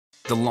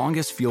The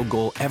longest field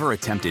goal ever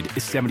attempted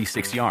is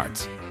 76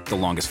 yards. The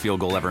longest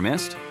field goal ever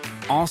missed?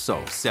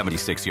 Also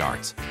 76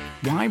 yards.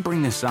 Why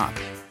bring this up?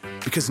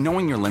 Because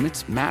knowing your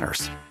limits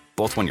matters,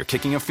 both when you're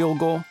kicking a field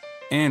goal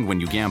and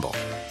when you gamble.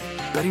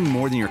 Betting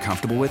more than you're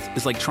comfortable with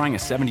is like trying a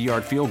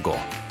 70-yard field goal.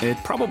 It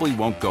probably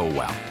won't go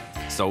well.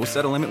 So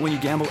set a limit when you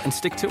gamble and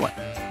stick to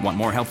it. Want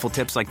more helpful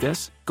tips like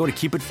this? Go to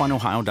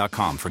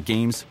keepitfunohio.com for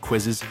games,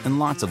 quizzes, and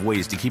lots of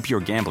ways to keep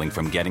your gambling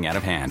from getting out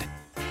of hand.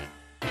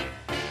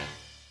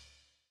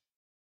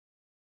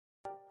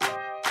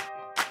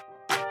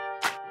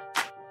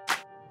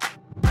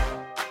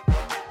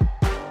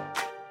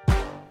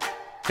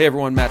 Hey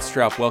everyone, Matt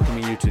Straub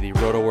welcoming you to the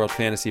Roto World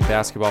Fantasy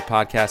Basketball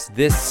Podcast.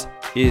 This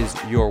is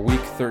your Week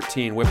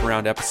 13 Whip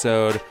Around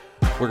episode.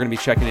 We're going to be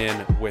checking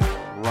in with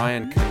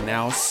Ryan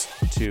Knaus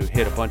to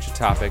hit a bunch of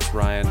topics.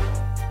 Ryan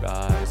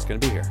is going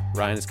to be here.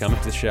 Ryan is coming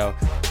to the show.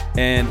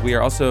 And we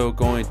are also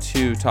going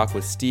to talk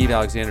with Steve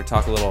Alexander,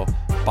 talk a little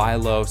buy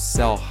low,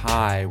 sell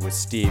high with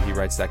Steve. He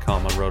writes that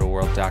column on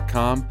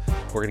rotoworld.com.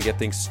 We're going to get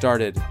things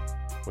started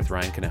with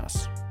Ryan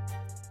Knaus.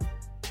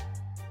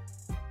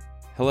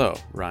 Hello,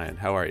 Ryan.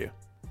 How are you?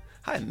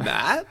 Hi,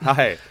 Matt.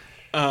 Hi.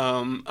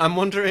 I'm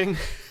wondering,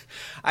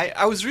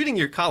 I was reading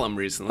your column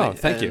recently. Oh,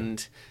 thank you.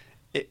 And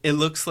it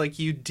looks like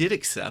you did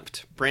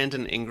accept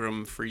Brandon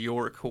Ingram for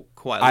your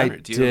Kawhi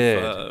Leonard. Do you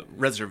have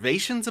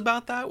reservations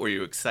about that? Were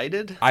you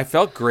excited? I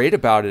felt great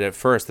about it at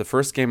first. The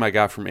first game I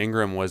got from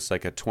Ingram was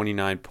like a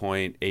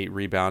 29.8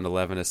 rebound,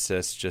 11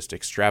 assists, just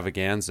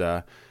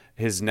extravaganza.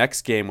 His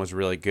next game was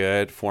really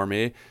good for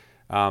me.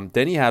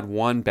 Then he had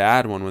one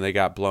bad one when they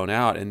got blown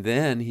out, and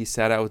then he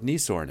sat out with knee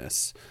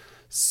soreness.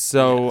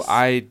 So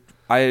yes.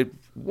 I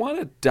want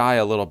to die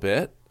a little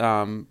bit.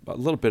 A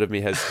little bit of me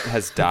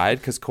has died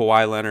because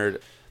Kawhi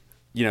Leonard,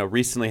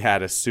 recently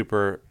had a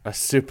super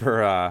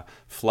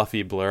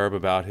fluffy blurb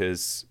about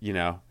his,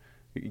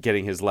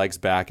 getting his legs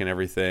back and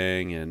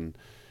everything.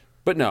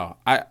 But no,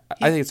 I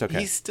think it's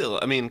okay. He's still,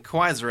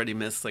 Kawhi's already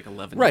missed like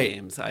 11 right.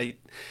 games.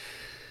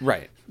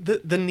 Right.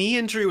 The knee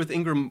injury with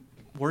Ingram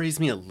worries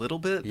me a little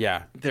bit.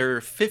 Yeah.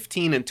 They're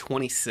 15 and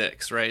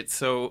 26, right?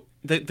 So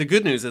the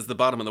good news is the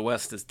bottom of the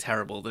West is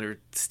terrible. They're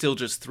still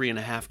just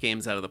 3.5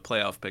 games out of the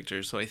playoff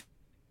picture, so I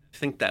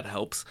think that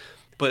helps.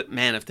 But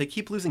man, if they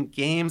keep losing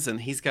games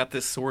and he's got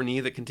this sore knee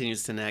that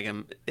continues to nag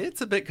him,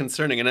 it's a bit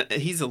concerning. And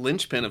he's a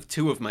linchpin of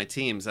two of my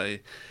teams.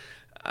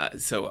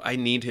 So I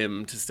need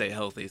him to stay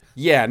healthy.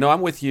 Yeah, no,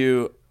 I'm with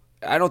you.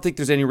 I don't think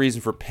there's any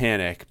reason for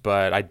panic,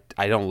 but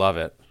I don't love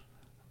it.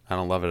 I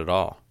don't love it at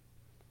all.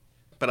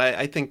 But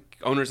I think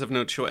owners have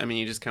no choice.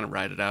 You just kind of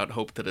ride it out,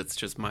 hope that it's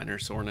just minor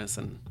soreness,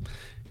 and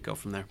go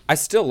from there. I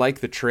still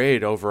like the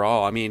trade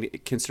overall.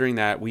 Considering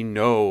that we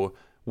know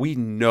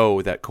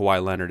that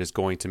Kawhi Leonard is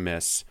going to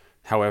miss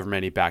however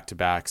many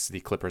back-to-backs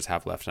the Clippers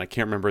have left. And I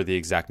can't remember the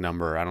exact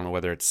number. I don't know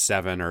whether it's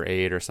 7 or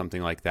 8 or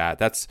something like that.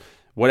 That's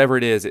whatever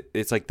it is.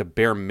 It's like the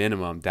bare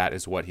minimum. That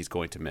is what he's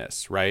going to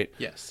miss, right?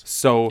 Yes.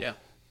 So, yeah.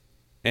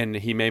 And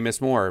he may miss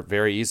more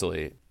very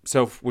easily.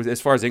 So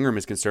as far as Ingram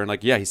is concerned,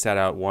 he sat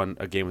out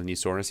a game with knee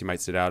soreness. He might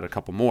sit out a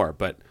couple more,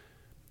 but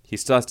he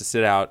still has to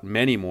sit out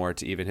many more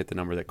to even hit the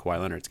number that Kawhi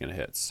Leonard's going to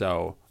hit.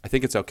 So I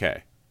think it's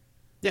okay.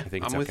 Yeah,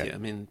 I'm with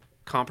you.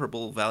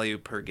 Comparable value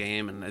per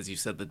game, and as you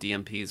said, the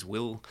DMPs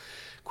will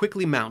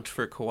quickly mount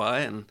for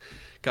Kawhi, and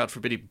God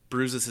forbid he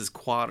bruises his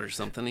quad or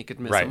something, he could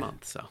miss a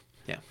month. So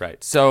yeah,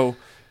 right. So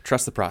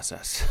trust the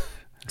process.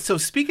 So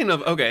speaking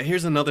of,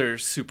 here's another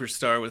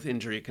superstar with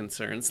injury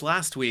concerns.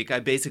 Last week,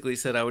 I basically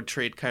said I would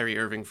trade Kyrie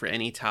Irving for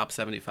any top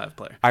 75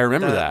 player. I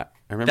remember that.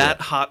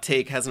 That hot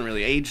take hasn't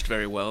really aged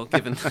very well,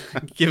 given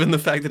the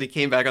fact that he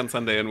came back on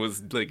Sunday and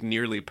was like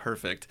nearly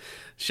perfect.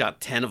 Shot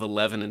 10 of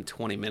 11 in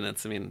 20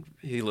 minutes.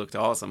 He looked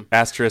awesome.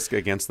 Asterisk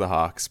against the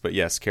Hawks, but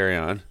yes, carry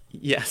on.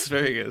 Yes,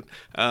 very good.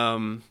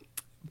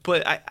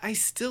 But I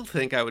still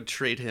think I would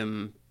trade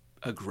him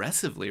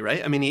aggressively,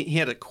 right? He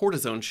had a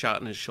cortisone shot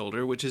in his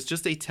shoulder, which is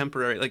just a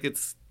temporary,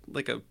 it's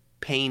like a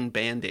pain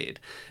Band-Aid.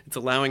 It's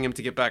allowing him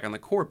to get back on the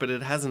court, but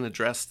it hasn't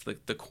addressed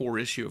the core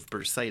issue of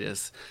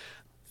bursitis.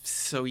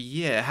 So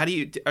yeah,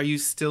 are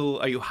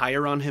you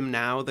higher on him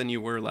now than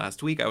you were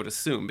last week? I would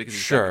assume, because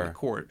he's back on the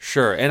court.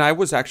 Sure. And I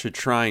was actually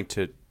trying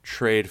to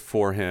trade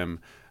for him.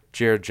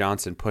 Jared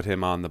Johnson put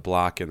him on the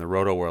block in the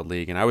Roto World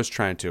League, and I was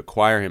trying to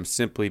acquire him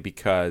simply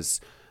because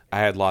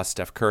I had lost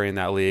Steph Curry in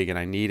that league, and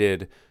I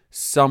needed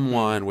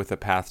someone with a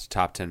path to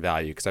top 10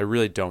 value, because I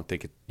really don't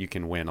think you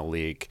can win a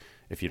league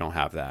if you don't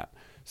have that.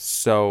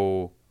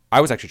 So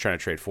I was actually trying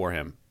to trade for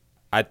him.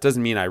 It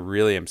doesn't mean I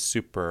really am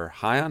super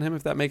high on him,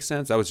 if that makes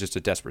sense. That was just a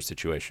desperate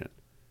situation.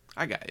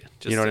 I got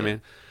you. You know what I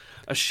mean?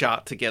 A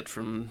shot to get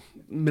from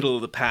middle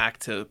of the pack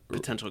to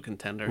potential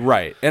contender.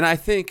 Right. And I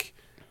think,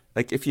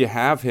 if you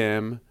have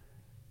him,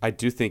 I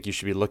do think you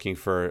should be looking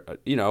for,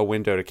 a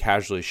window to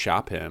casually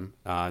shop him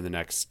in the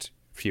next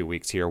few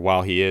weeks here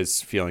while he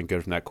is feeling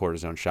good from that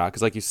cortisone shot.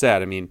 Because like you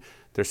said,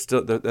 there's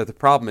still the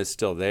problem is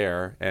still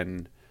there,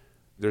 and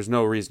there's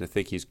no reason to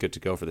think he's good to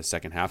go for the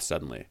second half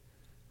suddenly.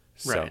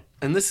 Right.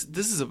 And this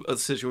is a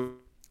situation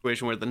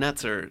situation where the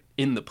Nets are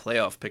in the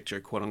playoff picture,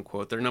 quote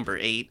unquote. They're number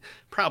 8,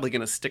 probably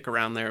going to stick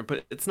around there,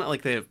 but it's not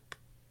like they have,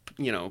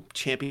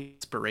 champion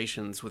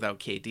aspirations without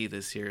KD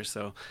this year.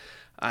 So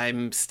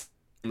I'm still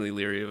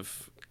leery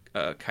of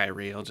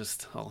Kyrie.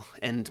 I'll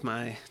end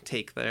my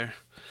take there.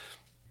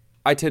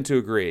 I tend to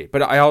agree,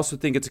 but I also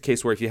think it's a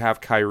case where if you have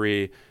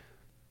Kyrie,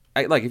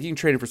 if you can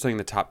trade him for something in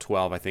the top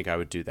 12, I think I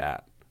would do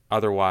that.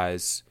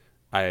 Otherwise,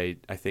 I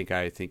think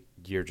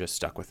you're just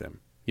stuck with him.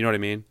 You know what I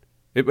mean?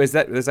 Is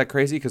that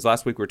crazy? Because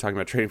last week we were talking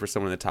about trading for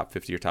someone in the top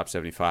 50 or top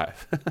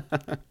 75.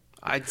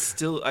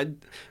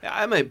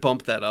 I might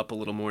bump that up a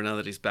little more now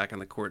that he's back on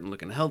the court and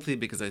looking healthy,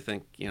 because I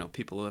think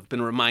people have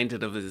been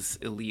reminded of his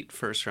elite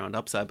first round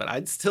upside. But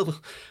I'd still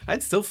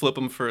flip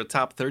him for a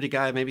top 30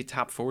 guy, maybe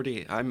top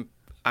 40.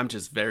 I'm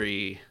just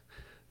very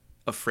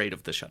afraid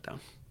of the shutdown.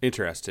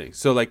 Interesting.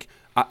 So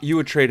you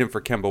would trade him for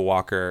Kemba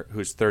Walker,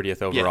 who's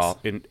 30th overall,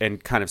 yes,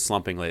 and kind of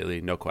slumping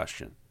lately, no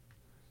question.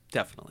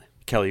 Definitely.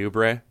 Kelly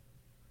Oubre.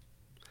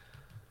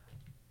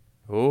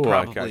 Oh,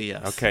 probably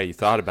yes. Okay, you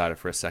thought about it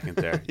for a second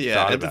there.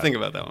 Yeah, I had to think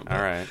about that one.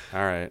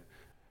 All right.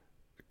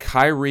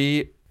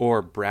 Kyrie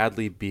or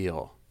Bradley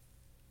Beal?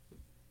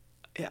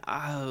 Yeah,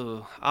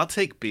 I'll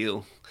take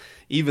Beal,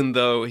 even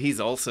though he's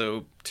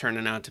also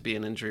turning out to be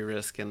an injury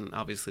risk, and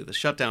obviously the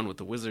shutdown with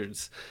the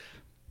Wizards.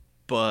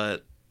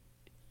 But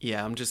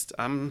yeah,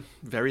 I'm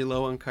very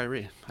low on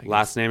Kyrie.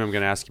 Last name I'm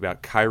going to ask you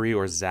about: Kyrie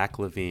or Zach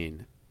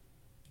LaVine?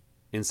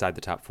 Inside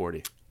the top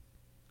 40.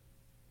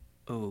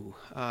 Oh,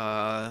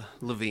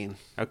 LaVine.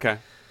 Okay.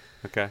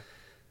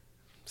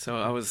 So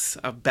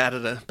I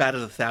batted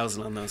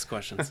 1,000 on those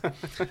questions.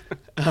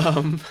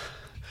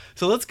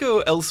 So let's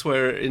go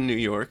elsewhere in New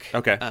York.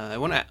 Okay. I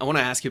want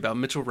to ask you about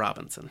Mitchell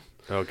Robinson.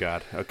 Oh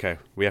God. Okay,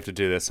 we have to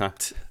do this, huh?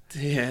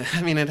 Yeah,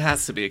 I mean, it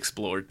has to be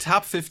explored.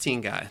 Top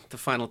 15 guy, the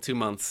final 2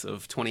 months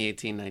of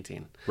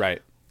 2018-19.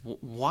 Right.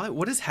 Why?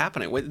 What is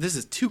happening? This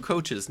is 2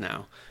 coaches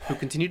now who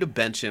continue to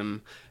bench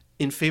him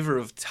in favor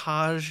of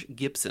Taj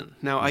Gibson.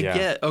 Now, I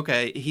get,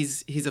 okay,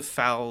 he's a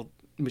foul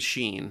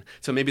machine,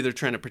 so maybe they're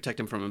trying to protect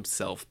him from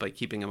himself by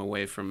keeping him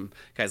away from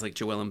guys like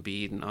Joel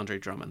Embiid and Andre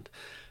Drummond.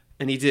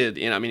 And he did,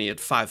 he had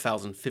 5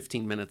 fouls in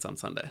 15 minutes on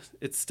Sunday.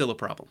 It's still a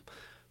problem.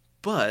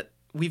 But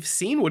we've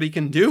seen what he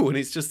can do when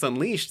he's just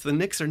unleashed. The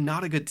Knicks are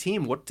not a good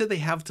team. What do they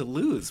have to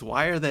lose?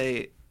 Why are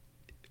they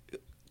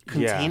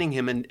containing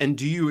him? And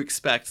do you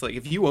expect,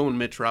 if you own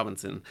Mitch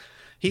Robinson,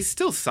 he's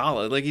still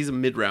solid. He's a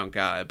mid-round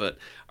guy, but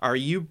are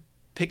you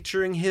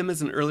picturing him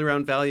as an early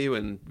round value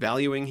and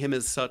valuing him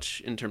as such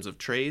in terms of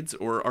trades,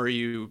 or are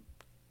you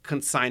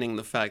consigning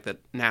the fact that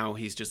now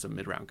he's just a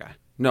mid-round guy?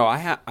 No, I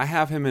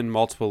have him in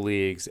multiple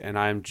leagues, and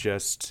I'm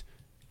just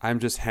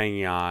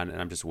hanging on, and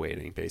I'm just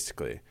waiting,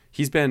 basically.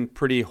 He's been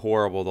pretty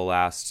horrible the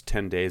last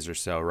 10 days or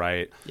so,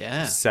 right?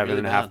 Yeah.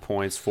 7.5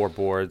 points, 4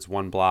 boards,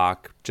 1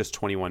 block, just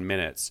 21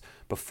 minutes.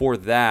 Before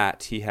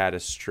that, he had a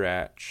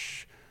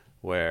stretch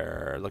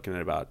where, looking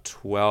at about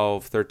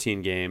 12,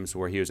 13 games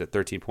where he was at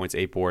 13 points,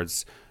 8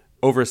 boards,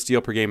 over a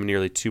steal per game, and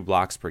nearly 2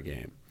 blocks per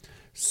game.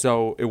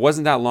 So it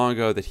wasn't that long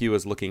ago that he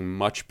was looking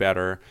much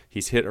better.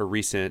 He's hit a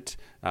recent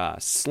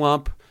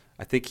slump.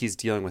 I think he's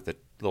dealing with a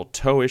little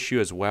toe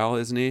issue as well,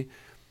 isn't he?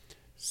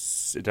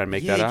 Did I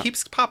make that up? He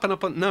keeps popping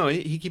up on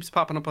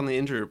the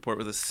injury report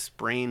with a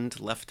sprained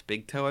left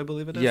big toe, I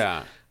believe it is.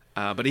 Yeah.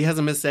 But he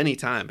hasn't missed any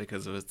time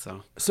because of it.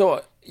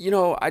 So,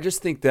 I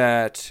just think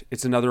that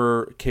it's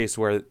another case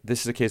where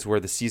this is a case where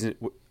the season,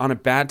 on a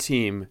bad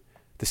team,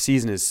 the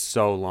season is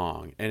so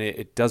long, and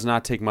it does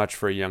not take much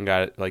for a young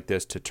guy like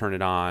this to turn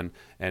it on.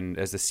 And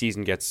as the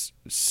season gets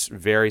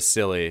very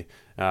silly,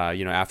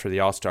 after the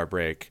All-Star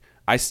break,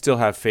 I still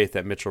have faith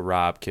that Mitchell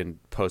Rob can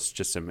post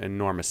just some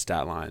enormous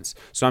stat lines.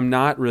 So I'm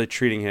not really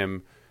treating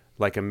him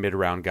like a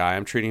mid-round guy.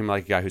 I'm treating him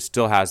like a guy who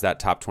still has that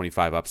top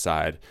 25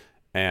 upside,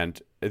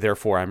 and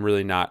therefore I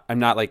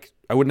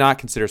would not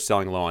consider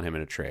selling low on him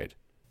in a trade.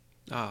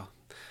 Oh,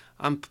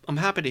 I'm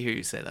happy to hear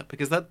you say that,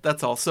 because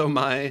that's also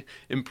my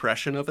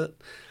impression of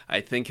it. I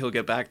think he'll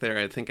get back there.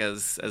 I think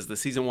as the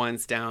season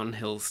winds down,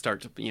 he'll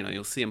start to,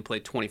 you'll see him play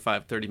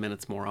 25, 30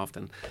 minutes more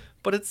often.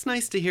 But it's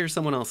nice to hear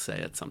someone else say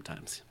it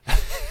sometimes.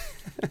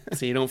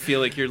 So you don't feel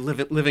like you're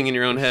living in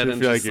your own head. You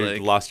feel like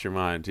you've lost your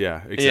mind. Yeah,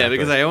 exactly. Yeah,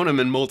 because I own him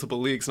in multiple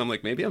leagues, and I'm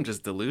like, maybe I'm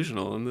just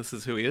delusional, and this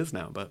is who he is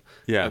now. But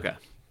yeah, okay,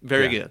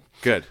 very good.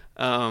 Good.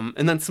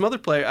 And then some other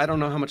player. I don't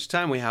know how much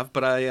time we have,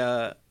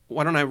 but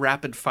why don't I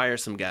rapid fire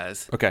some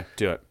guys? Okay,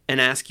 do it. And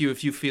ask you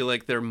if you feel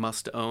like they're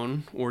must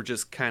own, or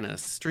just kind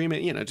of stream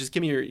it. Just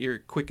give me your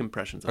quick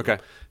impressions of them.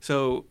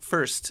 So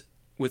first,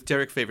 with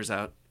Derek Favors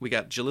out, we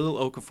got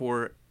Jahlil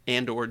Okafor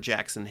and/or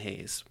Jackson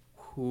Hayes.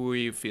 Who are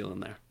you feeling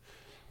there?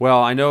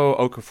 Well, I know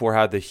Okafor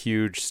had the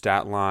huge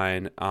stat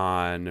line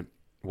on,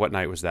 what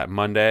night was that?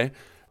 Monday.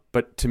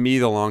 But to me,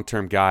 the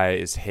long-term guy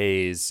is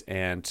Hayes.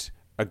 And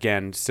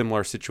again,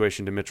 similar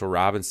situation to Mitchell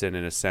Robinson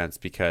in a sense,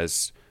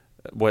 because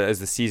as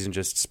the season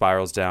just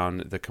spirals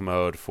down the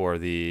commode for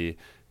the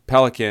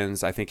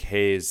Pelicans, I think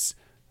Hayes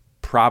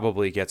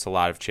probably gets a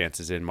lot of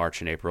chances in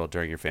March and April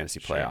during your fantasy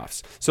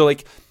playoffs. So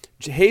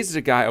Hayes is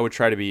a guy I would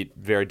try to be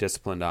very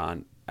disciplined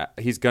on.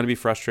 he's going to be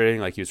frustrating,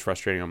 like he was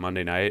frustrating on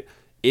Monday night.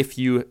 If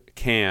you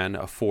can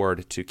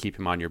afford to keep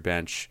him on your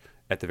bench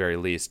at the very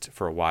least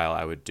for a while,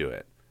 I would do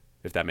it,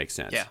 if that makes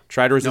sense. Yeah.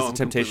 Try to resist No, the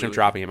temptation of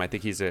dropping him. I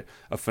think he's a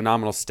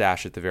phenomenal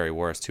stash at the very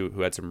worst,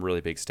 who had some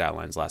really big stat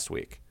lines last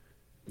week.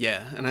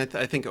 Yeah, and I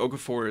think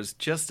Okafor is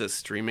just a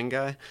streaming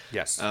guy.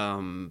 Yes.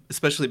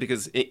 Especially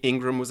because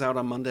Ingram was out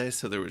on Monday,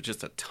 so there was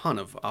just a ton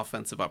of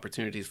offensive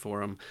opportunities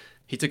for him.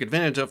 He took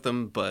advantage of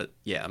them, but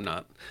yeah,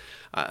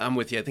 I'm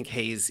with you. I think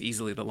Hayes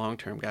easily the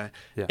long-term guy.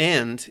 Yeah.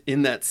 And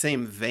in that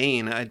same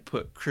vein, I'd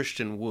put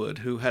Christian Wood,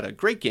 who had a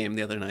great game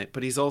the other night,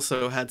 but he's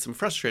also had some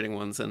frustrating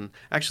ones. And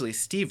actually,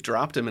 Steve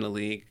dropped him in a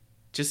league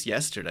just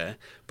yesterday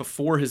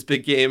before his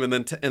big game, and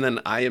then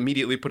I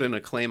immediately put in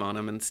a claim on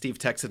him. And Steve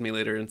texted me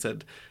later and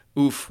said,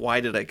 "Oof, why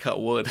did I cut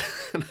Wood?"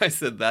 And I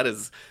said, that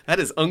is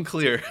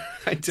unclear.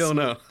 I don't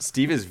know.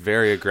 Steve is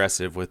very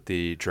aggressive with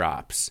the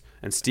drops,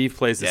 and Steve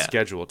plays the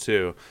schedule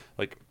too.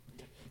 Like,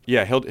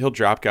 yeah, he'll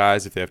drop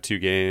guys if they have 2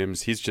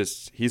 games.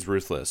 He's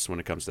ruthless when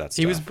it comes to that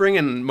stuff. He was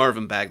bringing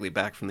Marvin Bagley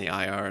back from the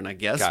IR, and I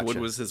guess Gotcha. Wood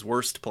was his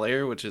worst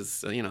player, which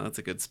is that's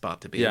a good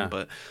spot to be Yeah. in.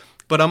 But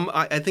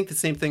I think the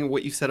same thing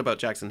what you said about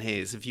Jackson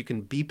Hayes. If you can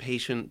be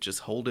patient, just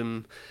hold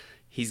him.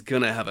 He's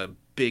gonna have a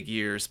big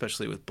year,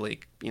 especially with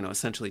Blake,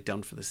 essentially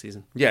done for the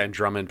season. Yeah, and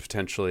Drummond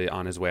potentially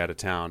on his way out of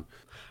town.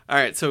 All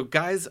right, so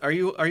guys, are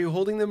you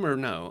holding them or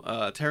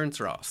no? Terrence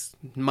Ross,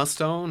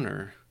 must own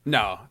or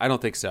No, I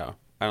don't think so.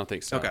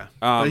 okay?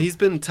 But he's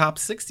been top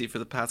 60 for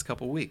the past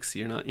couple weeks.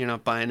 You're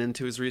not buying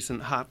into his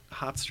recent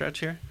hot stretch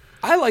here.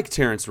 I like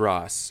Terrence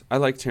Ross. I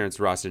like Terrence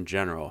Ross in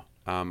general.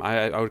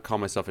 I would call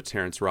myself a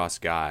Terrence Ross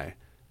guy,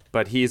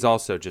 but he's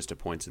also just a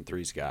points and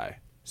threes guy.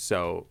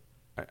 So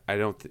I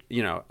don't,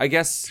 I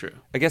guess, True.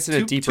 I guess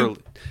in a deeper,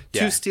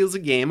 two steals a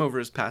game over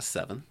his past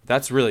 7.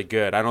 That's really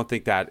good. I don't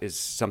think that is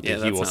something he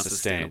that's will not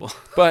sustain. sustainable.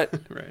 But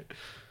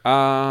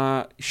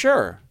Right.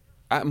 sure,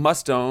 I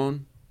must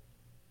own.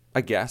 I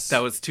guess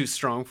That was too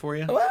strong for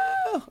you?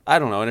 Well, I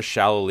don't know. In a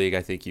shallow league,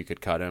 I think you could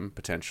cut him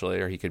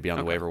potentially, or he could be on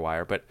the waiver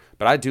wire. But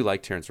I do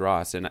like Terrence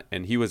Ross,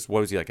 and he was,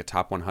 what was he, like a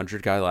top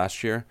 100 guy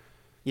last year?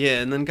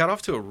 Yeah, and then got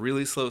off to a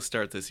really slow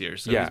start this year.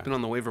 So Yeah. he's been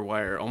on the waiver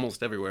wire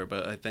almost everywhere.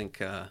 But I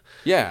think,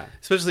 Yeah.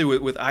 especially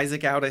with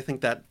Isaac out, I think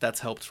that's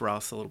helped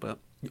Ross a little bit.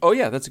 Oh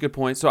yeah, that's a good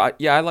point. So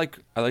I like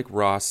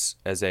Ross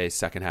as a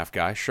second half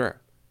guy. Sure.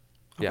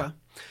 Yeah. Okay.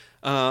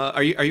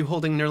 Are you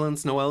holding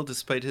Nerlens Noel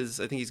despite his?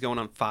 I think he's going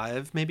on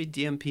 5 maybe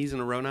DMPs in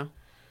a row now.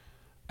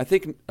 I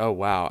think. Oh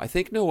wow. I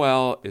think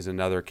Noel is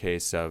another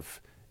case of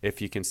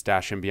if you can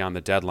stash him beyond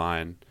the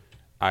deadline,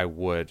 I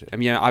would. I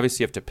mean,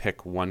 obviously you have to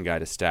pick one guy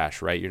to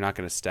stash, right? You're not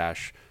going to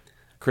stash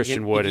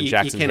Christian Wood and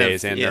Jackson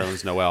Hayes and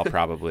Nerlens Noel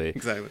probably.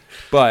 Exactly.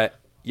 But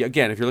yeah,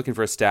 again, if you're looking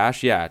for a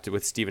stash,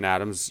 with Steven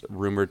Adams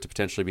rumored to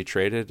potentially be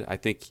traded, I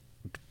think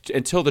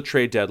until the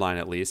trade deadline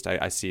at least,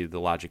 I see the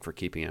logic for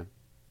keeping him.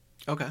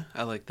 Okay,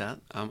 I like that.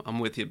 I'm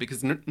with you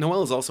because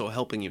Noel is also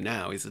helping you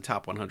now. He's a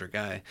top 100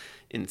 guy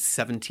in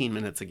 17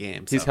 minutes a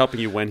game. So. He's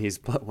helping you when he's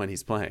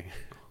playing.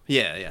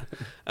 Yeah.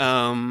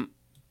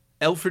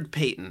 Elfrid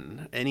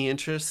Payton, any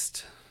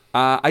interest?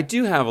 I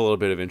do have a little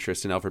bit of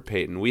interest in Elfrid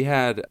Payton. We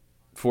had,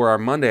 for our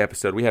Monday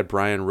episode, we had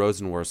Brian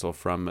Rosenworcel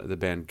from the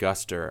band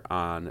Guster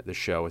on the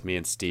show with me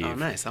and Steve. Oh,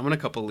 nice. I'm in a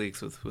couple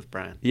leagues with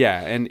Brian.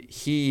 Yeah, and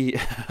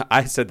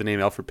I said the name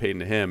Elfrid Payton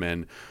to him,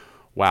 and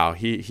wow,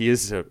 he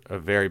is a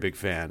very big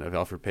fan of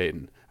Elfrid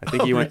Payton. I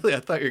think he went. Really?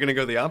 I thought you were going to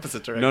go the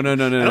opposite direction. No. I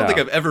don't think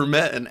I've ever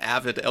met an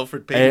avid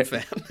Elfrid Payton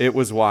fan. It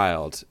was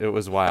wild.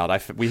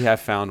 We have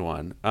found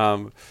one.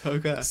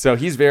 Okay. So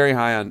he's very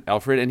high on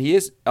Elfrid, and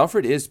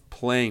Elfrid is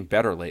playing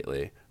better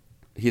lately.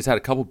 He's had a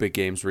couple big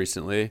games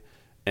recently,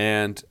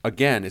 and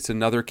again, it's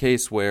another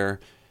case where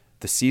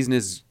the season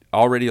is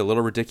already a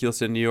little ridiculous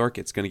in New York.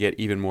 It's going to get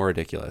even more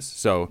ridiculous.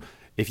 So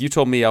if you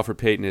told me Elfrid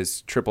Payton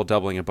is triple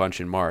doubling a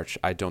bunch in March,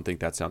 I don't think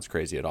that sounds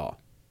crazy at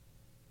all.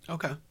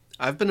 Okay.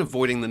 I've been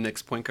avoiding the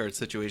Knicks point guard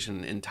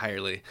situation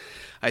entirely.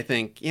 I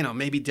think,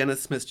 maybe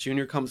Dennis Smith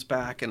Jr. comes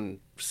back and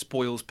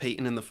spoils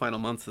Payton in the final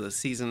months of the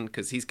season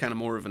because he's kind of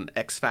more of an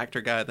X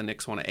factor guy the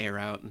Knicks want to air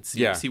out and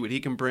see what he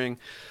can bring.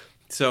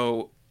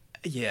 So,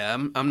 yeah,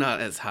 I'm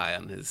not as high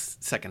on his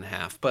second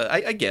half, but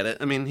I get it.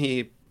 I mean,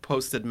 he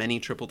posted many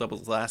triple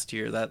doubles last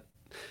year. That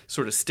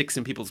sort of sticks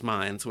in people's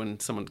minds when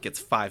someone gets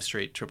 5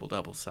 straight triple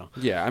doubles. So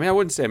yeah, I mean, I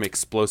wouldn't say I'm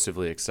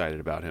explosively excited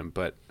about him,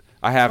 but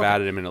I have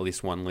added him in at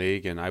least one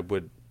league, and I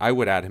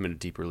would add him in a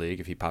deeper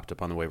league if he popped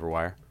up on the waiver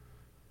wire.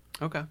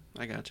 Okay,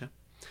 I gotcha.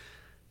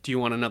 Do you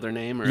want another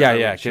name? Or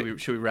Yeah.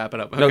 Should we wrap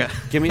it up? No, Okay.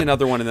 give me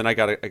another one, and then I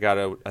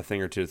got a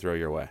thing or two to throw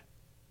your way.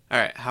 All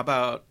right. How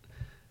about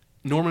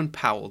Norman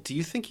Powell? Do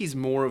you think he's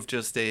more of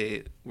just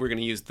we're going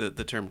to use the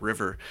term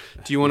river.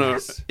 Do you want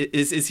to,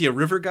 is he a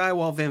river guy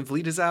while Van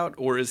Vliet is out,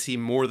 or is he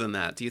more than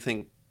that? Do you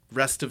think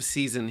rest of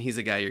season he's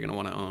a guy you're going to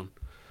want to own?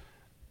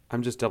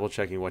 I'm just double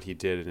checking what he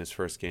did in his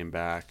first game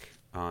back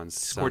on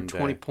Scored Sunday.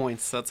 20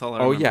 points. That's all I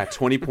remember. Oh yeah,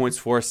 20 points,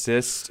 4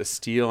 assists, a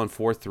steal, and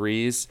 4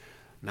 threes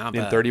Not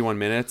in bad. 31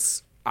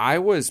 minutes. I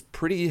was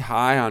pretty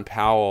high on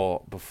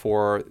Powell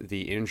before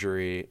the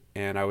injury,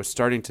 and I was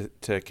starting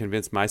to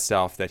convince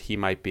myself that he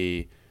might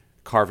be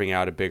carving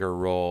out a bigger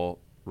role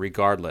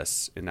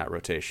regardless in that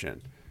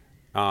rotation.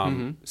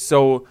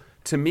 So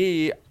to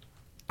me,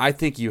 I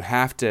think you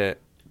have to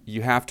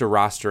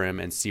roster him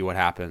and see what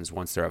happens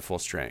once they're at full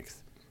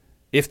strength,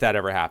 if that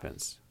ever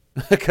happens,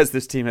 because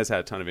this team has had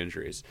a ton of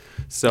injuries.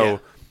 So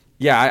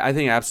I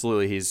think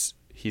absolutely he's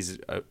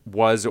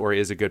was or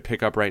is a good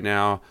pickup right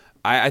now.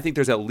 I think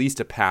there's at least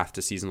a path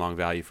to season-long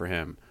value for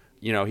him.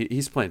 You know,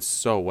 he's playing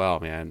so well,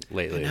 man,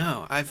 lately.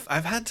 No, I've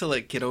had to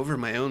like get over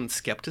my own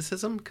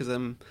skepticism because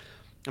I'm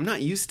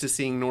not used to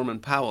seeing Norman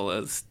Powell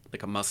as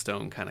like a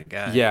must-own kind of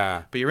guy.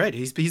 Yeah. But you're right.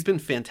 He's been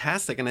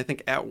fantastic, and I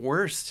think at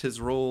worst his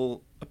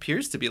role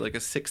appears to be like a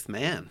sixth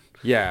man.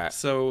 Yeah.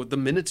 So the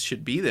minutes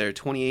should be there,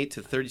 28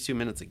 to 32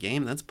 minutes a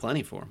game. That's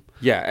plenty for him.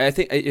 Yeah, I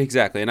think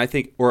exactly, and I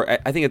think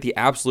at the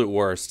absolute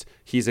worst,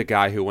 he's a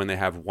guy who, when they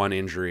have one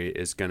injury,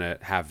 is going to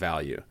have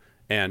value.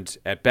 And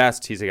at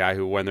best, he's a guy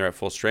who, when they're at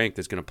full strength,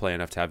 is going to play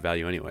enough to have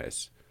value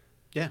anyways.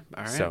 Yeah,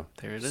 all right. So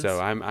there it is.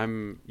 So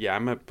I'm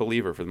a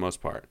believer for the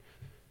most part.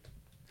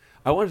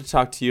 I wanted to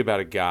talk to you about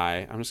a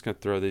guy. I'm just going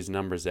to throw these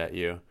numbers at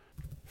you.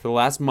 For the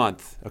last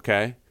month,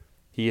 okay,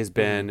 he has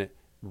been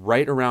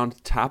right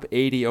around top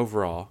 80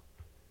 overall,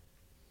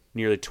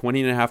 nearly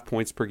 20.5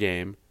 points per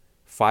game,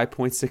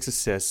 5.6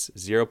 assists,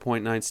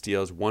 0.9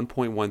 steals,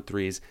 1.1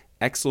 threes,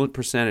 excellent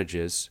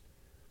percentages.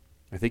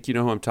 I think you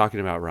know who I'm talking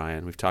about,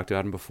 Ryan. We've talked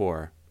about him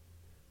before.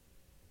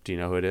 Do you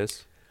know who it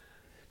is?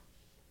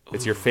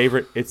 It's your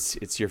favorite.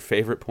 It's your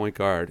favorite point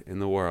guard in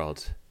the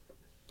world.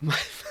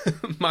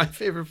 My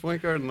favorite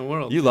point guard in the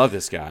world. You love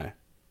this guy.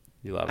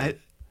 You love him.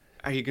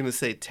 Are you going to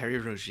say Terry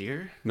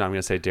Rozier? No, I'm going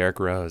to say Derrick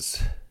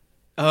Rose.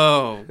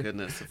 Oh,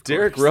 goodness. Of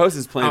Derrick course. Rose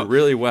is playing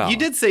really well. You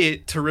did say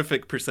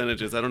terrific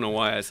percentages. I don't know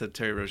why I said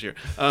Terry Rozier.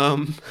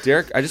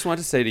 Derrick, I just want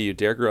to say to you,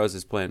 Derrick Rose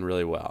is playing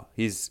really well.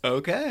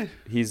 Okay.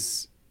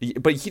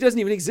 But he doesn't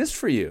even exist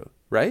for you,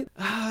 right?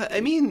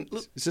 I mean,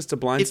 It's just a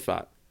blind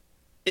spot.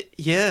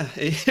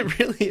 It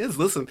really is.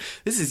 Listen,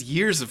 this is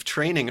years of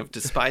training of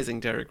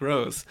despising Derrick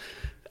Rose.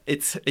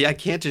 I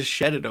can't just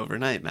shed it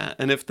overnight, Matt.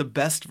 And if the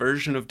best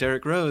version of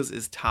Derrick Rose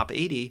is top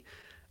 80,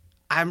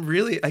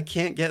 I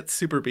can't get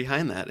super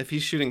behind that. If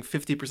he's shooting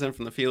 50%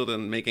 from the field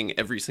and making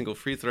every single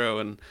free throw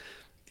and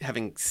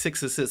having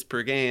 6 assists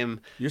per game.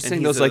 You're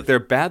saying those like they're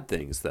bad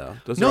things, though.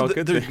 Those are all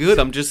good they're things. good.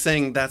 I'm just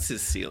saying that's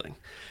his ceiling.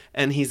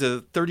 And he's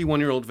a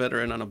 31-year-old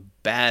veteran on a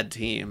bad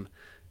team.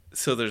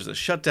 So there's a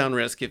shutdown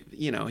risk.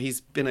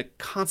 He's been a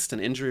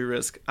constant injury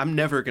risk. I'm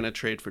never going to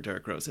trade for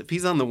Derrick Rose. If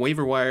he's on the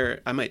waiver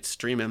wire, I might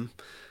stream him.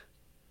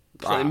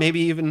 Wow.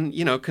 Maybe even,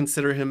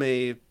 consider him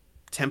a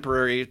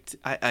temporary.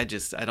 I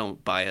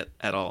don't buy it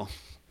at all.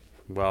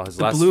 Well,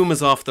 the bloom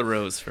is off the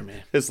rose for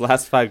me. His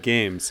last 5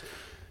 games,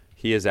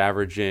 he is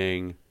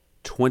averaging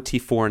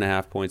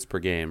 24.5 points per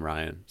game,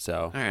 Ryan. So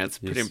all right, that's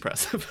pretty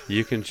impressive.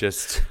 You can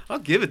just I'll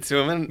give it to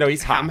him. And no,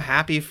 he's hot. I'm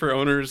happy for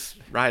owners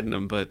riding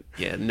him, but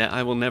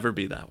I will never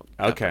be that one.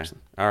 Okay. Person.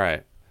 All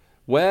right.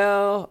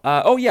 Well,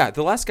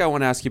 the last guy I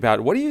want to ask you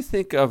about. What do you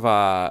think of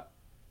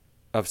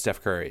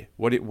Steph Curry?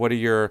 Where do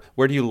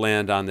you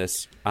land on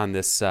this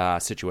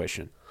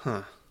situation?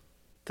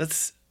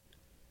 That's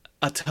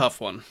a tough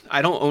one.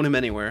 I don't own him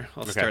anywhere.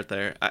 I'll start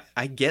there.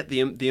 I get the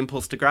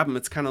impulse to grab him.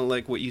 It's kind of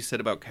like what you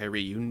said about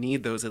Kyrie. You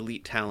need those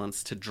elite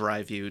talents to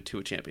drive you to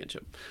a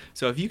championship.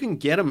 So if you can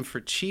get him for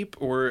cheap,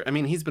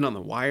 he's been on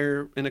the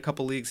wire in a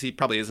couple leagues. He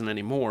probably isn't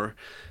anymore,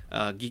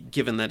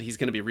 given that he's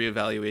going to be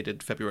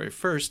reevaluated February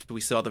 1st.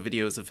 We saw the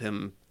videos of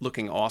him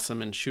looking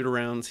awesome in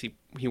shoot-arounds.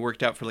 He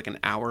worked out for like an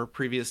hour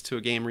previous to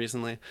a game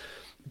recently.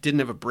 Didn't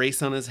have a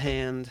brace on his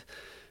hand.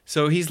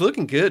 So he's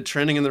looking good,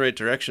 trending in the right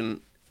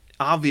direction.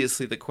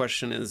 Obviously, the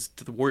question is,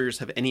 do the Warriors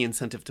have any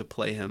incentive to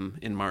play him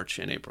in March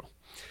and April?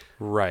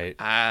 Right.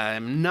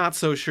 I'm not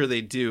so sure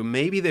they do.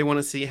 Maybe they want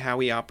to see how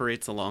he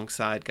operates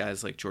alongside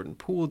guys like Jordan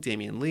Poole,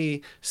 Damian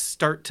Lee,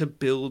 start to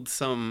build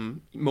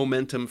some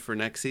momentum for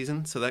next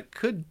season. So that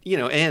could,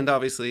 and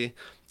obviously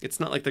it's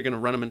not like they're going to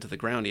run him into the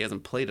ground. He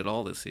hasn't played at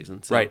all this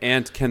season. So. Right.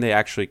 And can they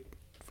actually,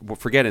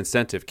 forget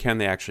incentive, can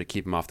they actually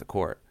keep him off the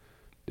court?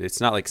 It's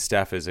not like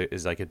Steph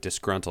is like a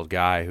disgruntled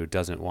guy who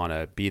doesn't want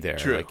to be there.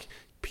 True. Like,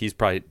 he's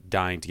probably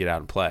dying to get out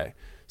and play.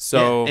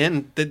 So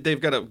and they've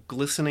got a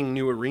glistening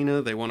new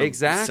arena. They want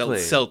to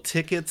sell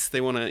tickets.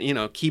 They want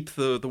to keep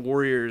the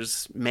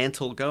Warriors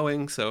mantle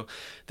going. So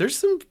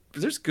there's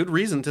good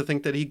reason to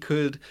think that he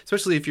could,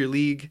 especially if your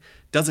league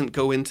doesn't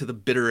go into the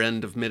bitter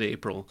end of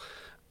mid-April.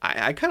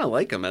 I kind of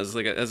like him as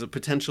a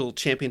potential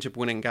championship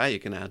winning guy you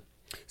can add.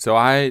 So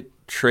I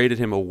traded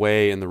him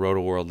away in the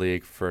Roto World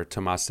League for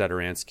Tomas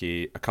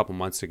Satoransky a couple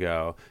months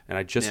ago, and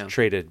I just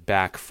traded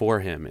back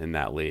for him in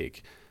that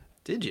league.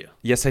 Did you?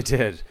 Yes, I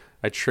did.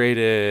 I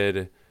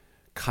traded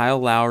Kyle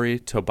Lowry,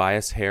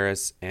 Tobias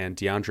Harris, and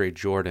DeAndre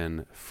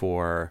Jordan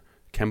for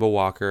Kemba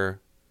Walker,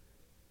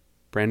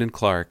 Brandon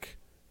Clark,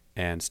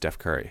 and Steph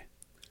Curry.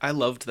 I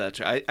loved that.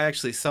 I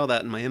actually saw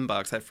that in my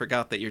inbox. I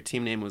forgot that your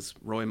team name was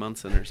Roy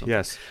Munson or something.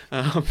 Yes.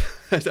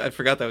 I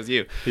forgot that was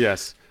you.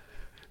 Yes,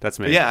 that's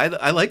me. But yeah,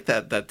 I like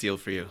that deal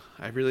for you.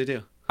 I really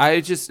do.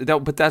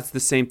 But that's the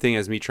same thing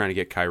as me trying to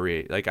get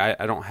Kyrie. Like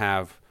I don't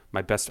have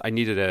my best. I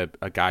needed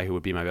a guy who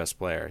would be my best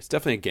player. It's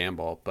definitely a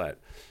gamble, but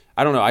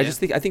I don't know. I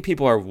think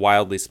people are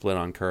wildly split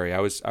on Curry. I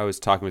was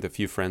talking with a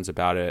few friends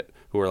about it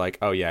who were like,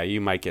 "Oh yeah,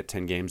 you might get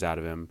 10 games out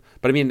of him."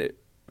 But I mean,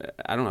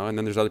 I don't know. And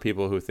then there's other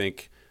people who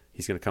think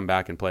he's going to come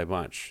back and play a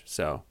bunch.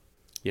 So,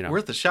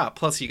 worth a shot.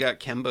 Plus, you got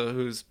Kemba,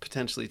 who's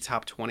potentially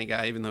top 20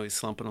 guy, even though he's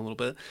slumping a little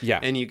bit. Yeah.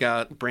 And you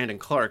got Brandon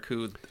Clark,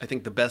 who I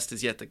think the best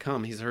is yet to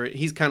come.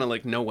 He's kind of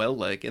like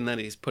Noel-like in that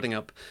he's putting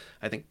up,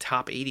 I think,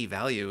 top 80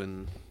 value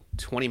in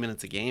 20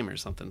 minutes a game or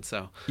something.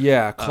 So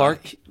yeah,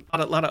 Clark,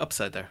 a lot of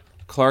upside there.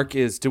 Clark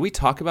is. Do we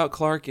talk about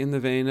Clark in the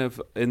vein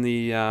of in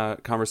the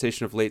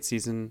conversation of late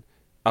season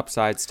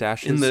upside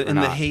stashes in the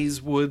not?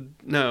 Hayeswood?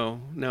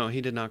 No, he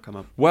did not come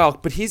up. Well,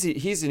 but he's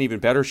in even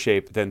better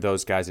shape than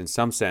those guys in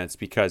some sense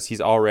because he's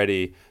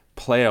already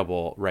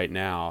playable right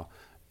now,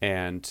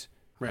 and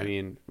right. I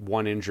mean,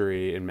 one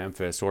injury in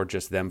Memphis or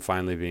just them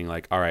finally being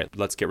like, all right,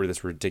 let's get rid of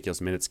this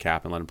ridiculous minutes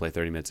cap and let him play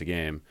 30 minutes a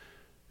game,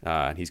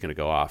 and he's going to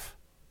go off.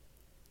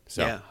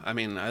 So. Yeah, I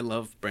mean, I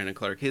love Brandon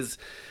Clark.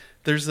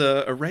 There's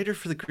a writer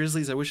for the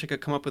Grizzlies. I wish I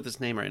could come up with his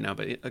name right now,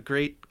 but a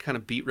great kind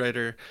of beat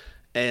writer.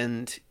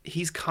 And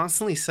he's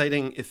constantly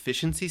citing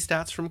efficiency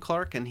stats from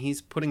Clark, and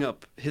he's putting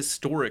up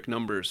historic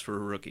numbers for a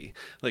rookie,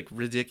 like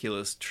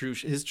ridiculous.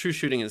 His true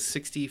shooting is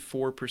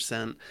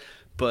 64%,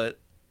 but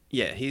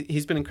yeah,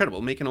 he's been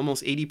incredible, making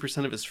almost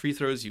 80% of his free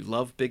throws. You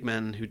love big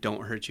men who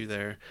don't hurt you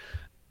there.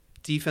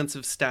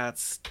 Defensive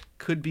stats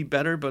could be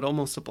better, but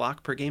almost a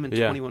block per game in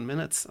 21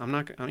 minutes. I'm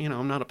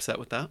not upset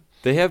with that.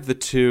 They have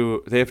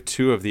two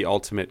of the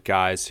ultimate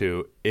guys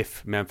who,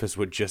 if Memphis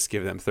would just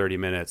give them 30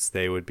 minutes,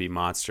 they would be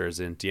monsters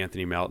in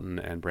DeAnthony Melton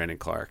and Brandon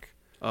Clark.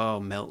 Oh,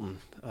 Melton.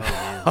 Oh,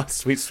 man.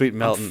 sweet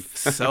Melton. I'm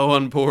so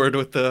on board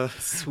with the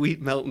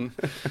sweet Melton.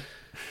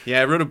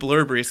 Yeah, I wrote a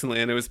blurb recently,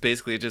 and it was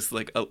basically just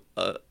like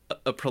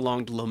a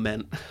prolonged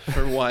lament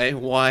for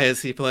why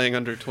is he playing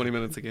under 20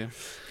 minutes a game.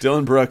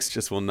 Dylan Brooks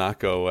just will not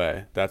go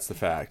away. That's the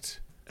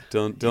fact.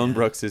 Dylan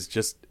Brooks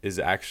is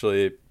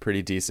actually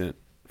pretty decent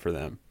for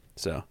them.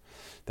 So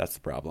that's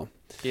the problem.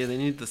 Yeah, they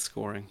need the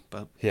scoring,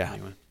 but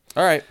anyway.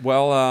 All right.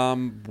 Well,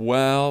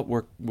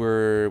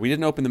 we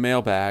didn't open the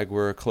mailbag.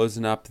 We're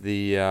closing up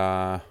the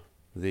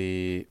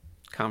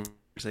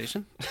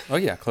conversation. Oh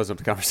yeah, closing up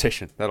the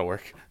conversation. That'll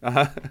work.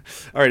 All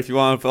right. If you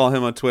want to follow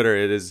him on Twitter,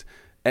 it is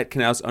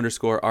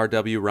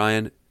 @Knaus_RW.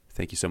 Ryan,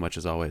 thank you so much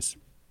as always.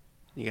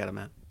 You got it,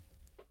 Matt.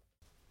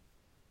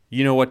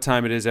 You know what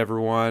time it is,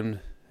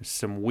 everyone.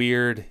 Some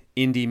weird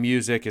indie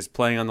music is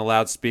playing on the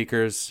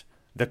loudspeakers.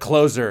 The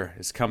closer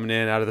is coming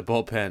in out of the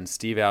bullpen.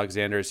 Steve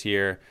Alexander is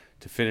here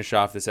to finish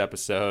off this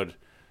episode.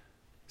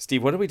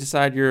 Steve, what did we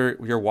decide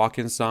your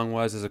walk-in song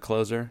was as a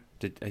closer?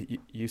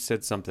 You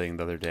said something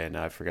the other day, and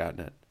I've forgotten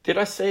it. Did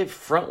I say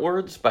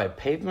Frontwards by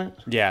Pavement?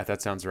 Yeah,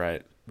 that sounds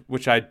right,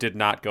 which I did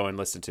not go and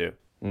listen to.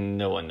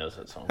 No one knows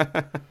that song.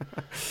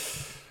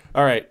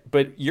 All right,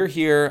 but you're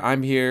here,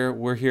 I'm here,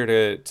 we're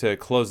here to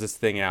close this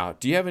thing out.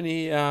 Do you have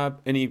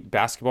any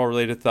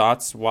basketball-related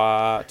thoughts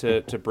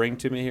to bring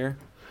to me here?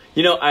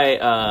 You know,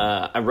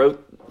 I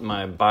wrote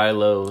my buy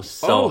low,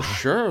 sell. Oh,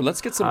 sure.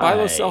 Let's get some buy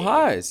low, sell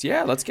highs.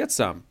 Yeah, let's get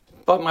some.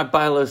 But my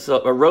buy low,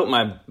 sell. I wrote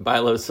my buy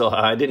low, sell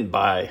high. I didn't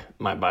buy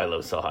my buy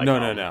low, sell high.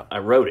 No. I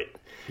wrote it.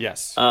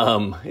 Yes.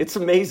 It's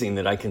amazing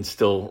that I can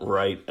still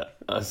write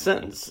a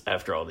sentence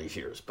after all these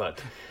years.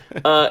 But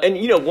and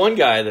you know, one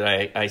guy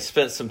that I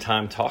spent some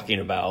time talking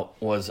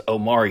about was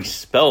Omari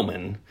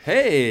Spellman.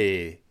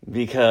 Hey,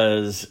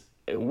 because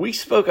we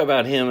spoke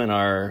about him in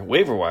our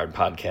Waiver Wire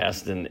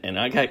podcast, and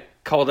I got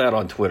called out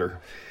on Twitter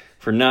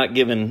for not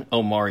giving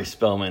Omari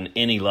Spellman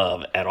any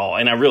love at all.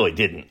 And I really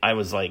didn't. I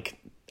was like,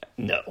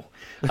 no.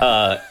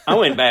 I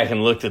went back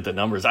and looked at the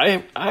numbers.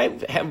 I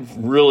have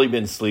really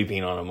been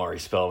sleeping on Omari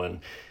Spellman.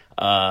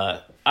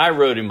 I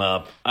wrote him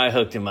up. I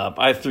hooked him up.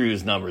 I threw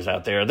his numbers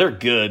out there. They're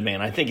good,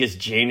 man. I think his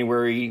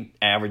January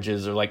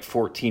averages are like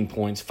 14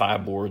 points,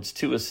 5 boards,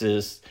 2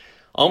 assists,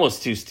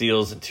 almost 2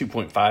 steals, and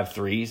 2.5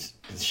 threes,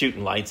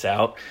 shooting lights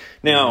out.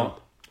 Now,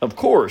 of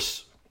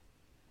course,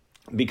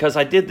 because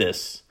I did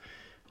this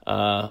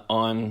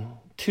on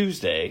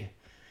Tuesday,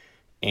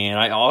 and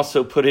I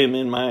also put him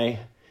in my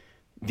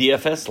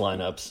DFS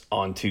lineups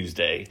on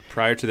Tuesday.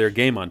 Prior to their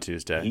game on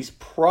Tuesday. He's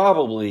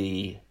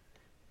probably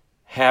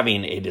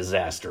having a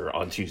disaster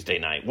on Tuesday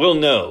night. We'll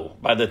know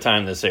by the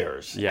time this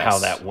airs how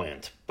that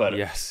went. But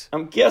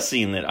I'm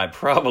guessing that I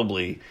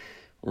probably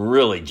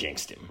really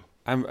jinxed him.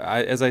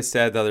 As I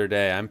said the other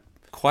day, I'm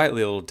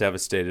quietly a little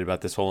devastated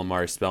about this whole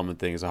Omari Spellman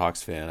thing as a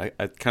Hawks fan.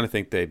 I kind of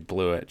think they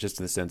blew it, just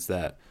in the sense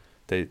that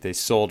they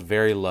sold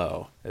very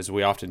low, as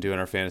we often do in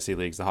our fantasy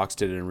leagues. The Hawks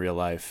did it in real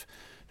life.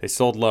 They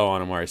sold low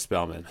on Omari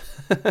Spellman.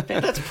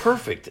 Man, that's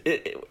perfect.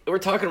 We're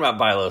talking about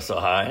buy low, sell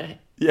high.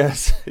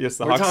 Yes. The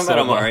We're Hawks talking about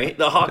Omari.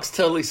 The Hawks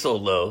totally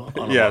sold low on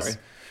Omari. Yes,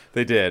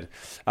 they did.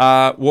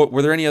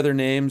 Were there any other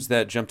names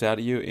that jumped out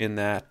at you in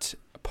that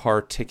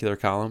particular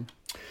column?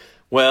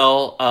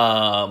 Well,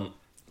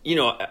 you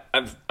know,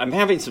 I'm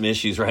having some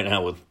issues right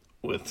now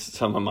with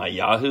some of my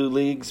Yahoo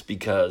leagues,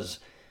 because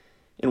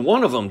in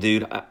one of them,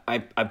 dude, I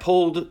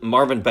pulled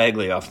Marvin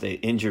Bagley off the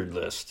injured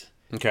list.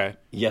 Okay.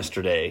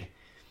 yesterday,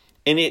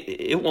 and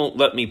it won't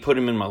let me put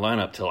him in my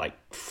lineup till like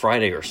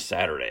Friday or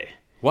Saturday.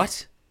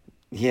 What?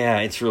 Yeah,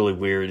 it's really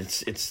weird.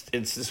 It's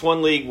this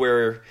one league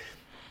where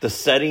the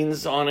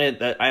settings on it,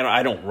 that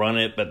I don't run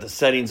it, but the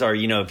settings are,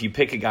 if you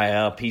pick a guy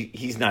up,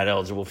 he's not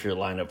eligible for your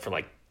lineup for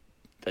like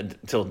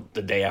until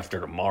the day after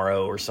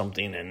tomorrow or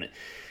something, and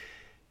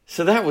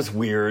so that was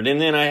weird.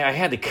 And then I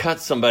had to cut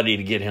somebody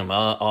to get him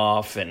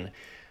off, and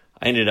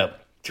I ended up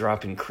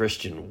dropping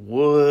Christian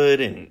Wood,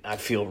 and I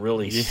feel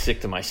really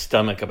sick to my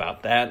stomach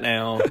about that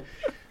now.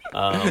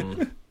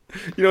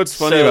 What's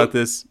funny about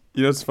this?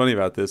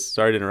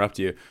 Sorry to interrupt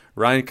you.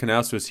 Ryan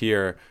Knaus was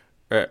here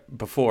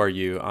before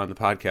you on the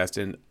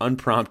podcast, and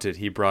unprompted,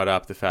 he brought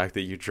up the fact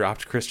that you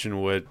dropped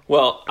Christian Wood.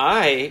 Well,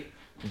 I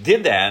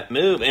did that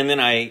move, and then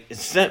I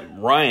sent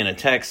Ryan a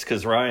text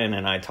because Ryan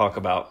and I talk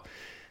about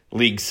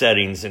league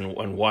settings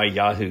and why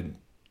Yahoo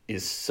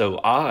is so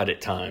odd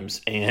at times.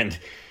 And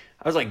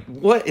I was like,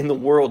 what in the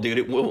world, dude?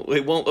 It won't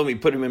let me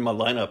put him in my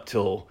lineup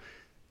till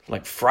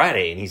like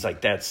Friday. And he's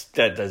like, that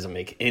doesn't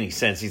make any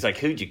sense. He's like,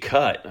 who'd you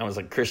cut? And I was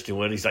like, Christian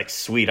Wood. He's like,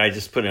 sweet, I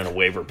just put in a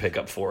waiver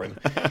pickup for him.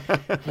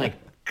 I'm like,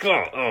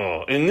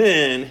 oh. And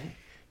then,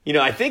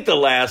 I think the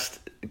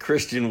last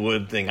Christian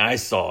Wood thing I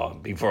saw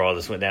before all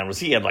this went down was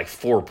he had like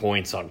 4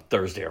 points on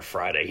Thursday or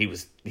Friday.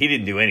 He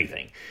didn't do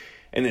anything.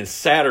 And then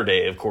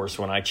Saturday, of course,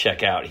 when I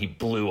check out, he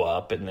blew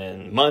up. And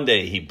then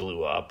Monday, he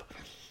blew up.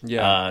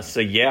 Yeah.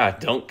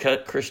 Don't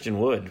cut Christian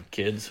Wood,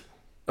 kids.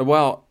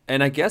 Well,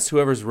 and I guess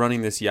whoever's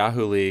running this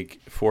Yahoo League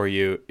for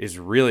you is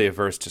really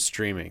averse to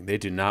streaming. They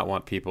do not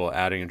want people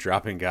adding and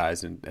dropping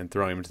guys and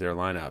throwing them into their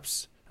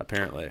lineups,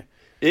 apparently.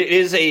 It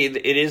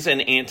is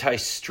an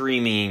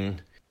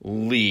anti-streaming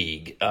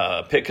league.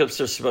 Pickups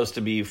are supposed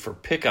to be for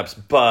pickups,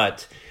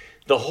 but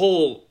the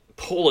whole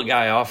pull a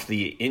guy off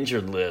the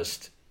injured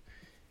list,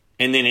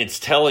 and then it's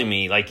telling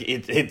me like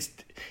it's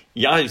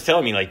Yahoo's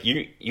telling me like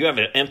you have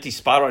an empty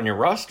spot on your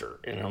roster,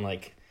 and I'm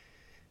like,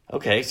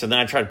 okay. So then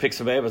I try to pick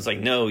somebody up. It's like,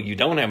 no, you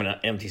don't have an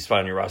empty spot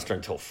on your roster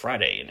until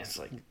Friday, and it's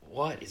like,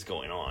 what is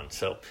going on?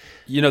 So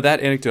that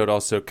anecdote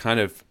also kind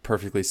of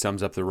perfectly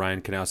sums up the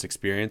Ryan Knaus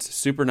experience.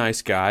 Super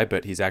nice guy,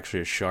 but he's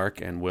actually a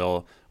shark and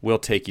will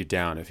take you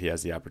down if he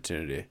has the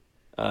opportunity.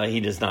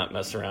 He does not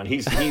mess around.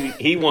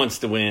 He wants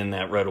to win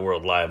that Roto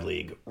World Live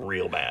League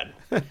real bad.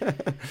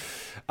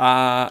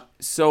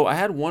 So I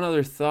had one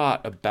other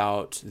thought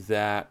about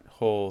that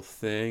whole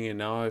thing, and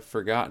now I've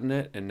forgotten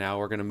it, and now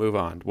we're going to move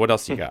on. What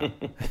else you got?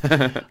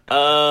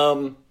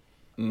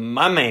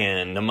 My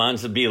man,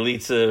 Nemanja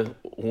Bjelica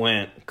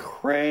went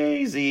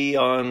crazy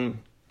on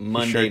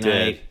Monday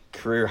night.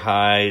 Career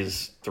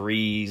highs,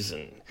 threes,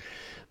 and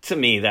to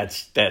me,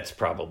 that's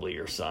probably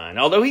your sign.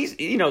 Although he's,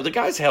 the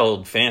guy's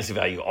held fantasy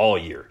value all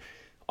year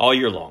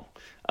long,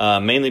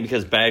 mainly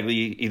because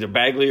either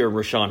Bagley or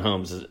Rashawn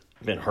Holmes has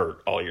been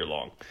hurt all year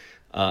long.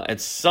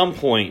 At some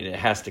point, it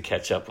has to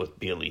catch up with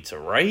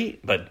Bjelica, right?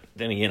 But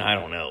then again, I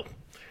don't know.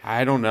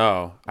 I don't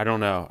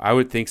know. I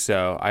would think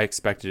so. I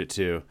expected it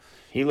to.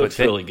 He looks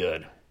really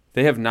good.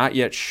 They have not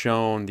yet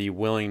shown the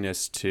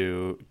willingness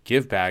to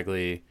give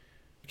Bagley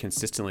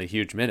consistently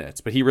huge minutes,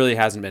 but he really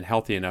hasn't been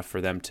healthy enough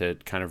for them to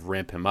kind of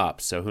ramp him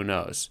up. So who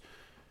knows?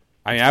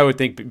 I mean, I would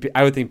think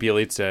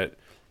Bjelica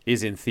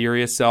is in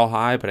theory a sell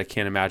high, but I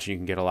can't imagine you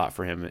can get a lot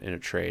for him in a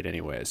trade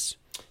anyways.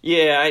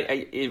 Yeah,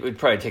 it would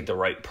probably take the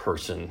right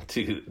person,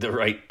 the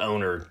right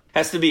owner.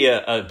 Has to be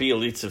a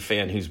Bjelica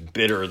fan who's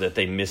bitter that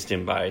they missed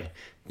him by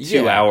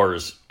 2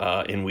 hours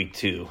in week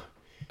 2.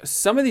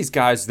 Some of these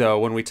guys, though,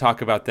 when we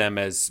talk about them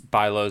as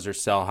buy lows or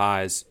sell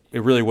highs,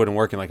 it really wouldn't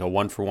work in like a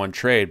 1-for-1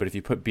 trade. But if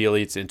you put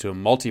Bjelica into a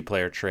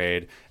multiplayer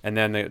trade, and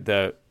then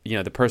the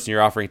person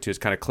you're offering to is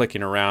kind of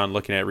clicking around,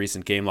 looking at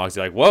recent game logs,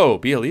 you're like, whoa,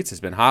 Bjelica has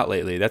been hot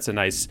lately. That's a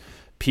nice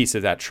piece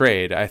of that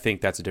trade. I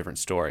think that's a different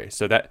story.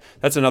 So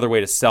that's another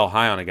way to sell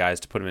high on a guy is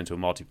to put him into a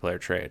multiplayer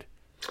trade.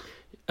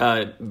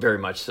 Very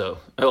much so.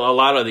 A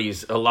lot of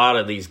these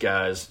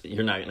guys,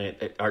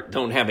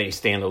 don't have any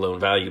standalone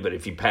value, but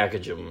if you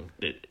package them,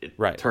 it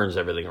right. turns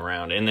everything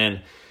around. And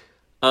then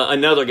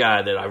another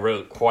guy that I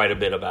wrote quite a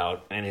bit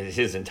about, and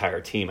his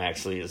entire team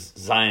actually, is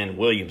Zion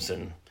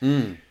Williamson,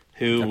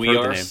 who we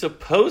are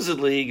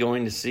supposedly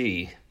going to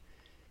see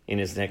in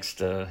his next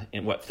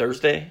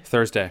Thursday?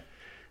 Thursday.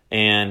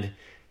 And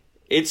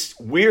it's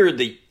weird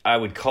that I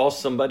would call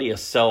somebody a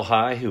sell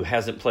high who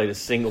hasn't played a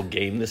single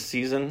game this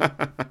season.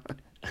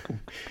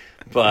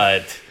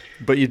 But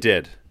you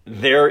did.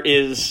 There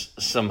is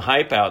some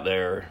hype out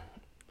there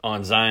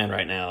on Zion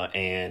right now,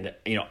 and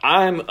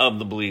I'm of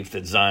the belief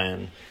that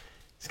Zion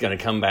is going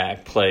to come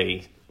back,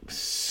 play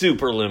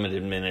super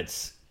limited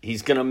minutes.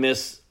 He's going to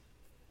miss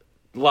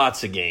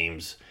lots of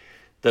games.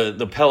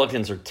 The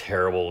Pelicans are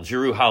terrible.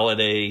 Jrue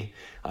Holiday,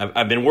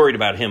 I've been worried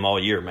about him all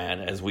year,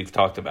 man, as we've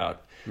talked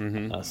about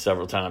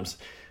several times.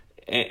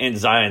 And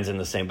Zion's in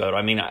the same boat.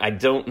 I mean, I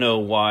don't know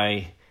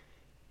why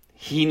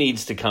he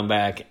needs to come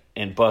back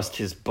and bust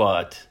his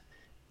butt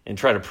and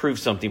try to prove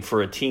something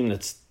for a team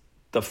that's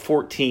the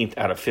 14th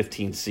out of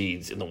 15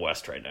 seeds in the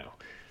West right now.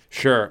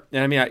 Sure.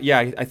 And I mean,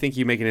 I think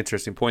you make an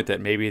interesting point that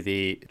maybe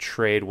the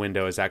trade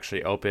window is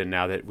actually open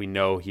now that we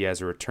know he has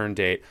a return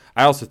date.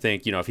 I also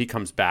think, if he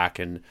comes back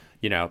and,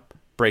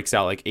 breaks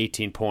out like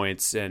 18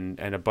 points and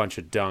a bunch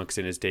of dunks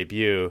in his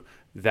debut,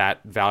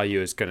 that value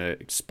is going to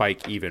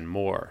spike even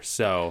more.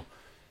 So,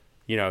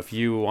 if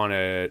you want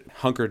to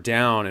hunker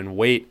down and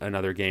wait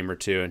another game or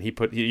two, and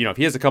if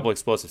he has a couple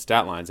explosive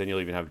stat lines, then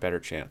you'll even have a better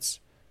chance.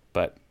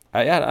 But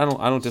I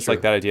don't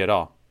dislike that idea at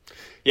all.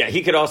 Yeah,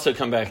 he could also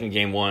come back in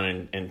game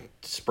one and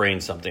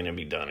sprain something and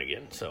be done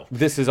again. So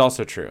this is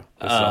also true.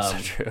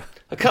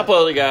 A couple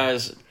other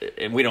guys,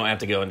 and we don't have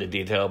to go into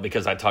detail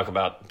because I talk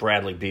about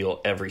Bradley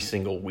Beal every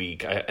single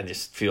week. I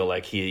just feel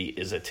like he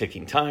is a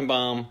ticking time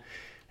bomb.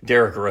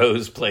 Derrick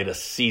Rose played a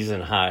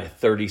season-high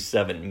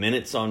 37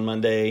 minutes on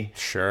Monday.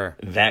 Sure.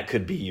 That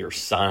could be your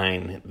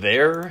sign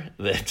there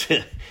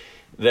that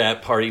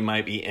that party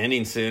might be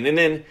ending soon. And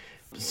then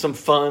some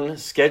fun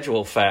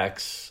schedule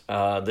facts.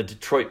 The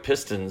Detroit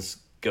Pistons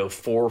go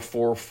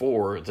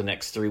 4-4-4 the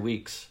next 3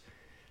 weeks.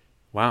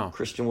 Wow.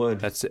 Christian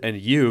Wood.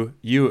 And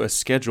you a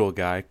schedule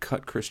guy,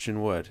 cut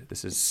Christian Wood.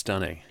 This is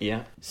stunning.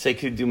 Yeah.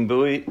 Sekou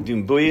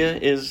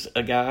Doumbouya is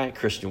a guy.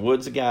 Christian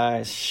Wood's a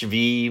guy.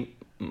 Shvi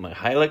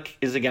Mihailik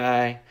is a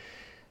guy.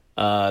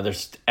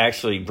 There's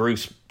actually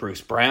Bruce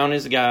Brown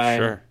is a guy.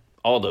 Sure.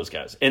 All those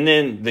guys. And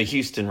then the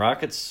Houston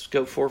Rockets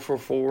go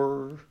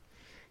 4-4-4.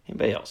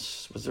 Anybody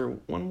else? Was there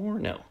one more?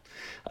 No.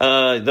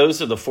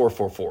 Those are the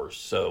 4-4-4s.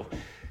 So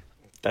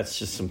that's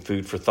just some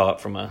food for thought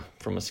from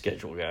a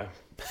schedule guy.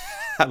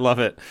 I love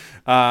it.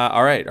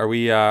 All right, are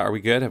we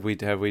good? Have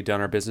we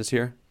done our business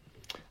here?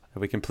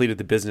 Have we completed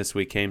the business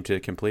we came to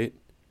complete?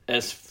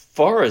 As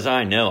far as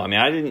I know, I mean,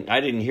 I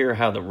didn't hear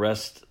how the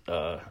rest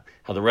of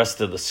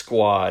the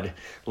squad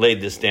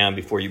laid this down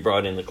before you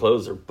brought in the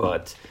closer,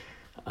 but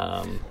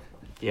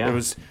yeah, it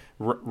was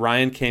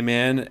Ryan came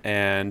in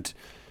and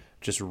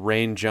just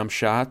rained jump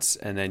shots,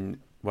 and then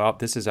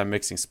I'm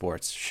mixing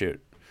sports.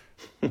 Shoot.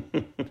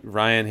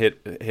 Ryan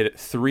hit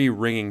 3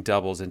 ringing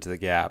doubles into the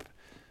gap,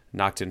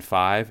 knocked in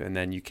 5, and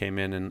then you came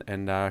in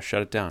and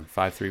shut it down.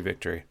 5-3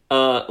 victory.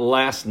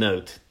 Last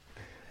note: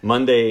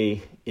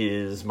 Monday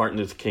is Martin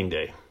Luther King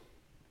Day.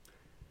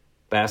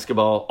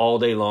 Basketball all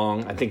day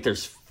long. I think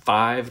there's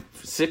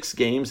 5-6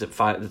 games that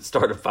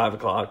start at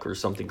 5:00 or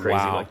something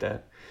crazy like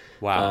that.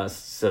 Wow.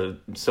 So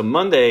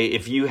Monday,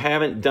 if you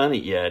haven't done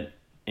it yet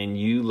and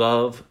you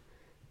love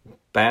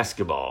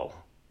basketball,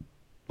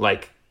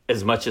 like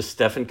as much as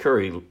Stephen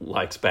Curry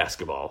likes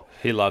basketball.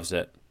 He loves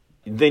it.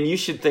 Then you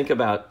should think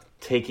about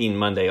taking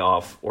Monday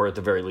off, or at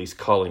the very least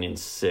calling in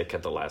sick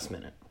at the last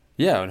minute.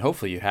 Yeah, and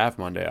hopefully you have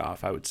Monday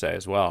off, I would say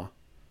as well.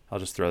 I'll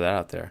just throw that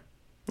out there.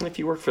 If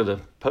you work for the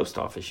post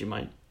office, you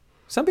might.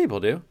 Some people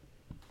do.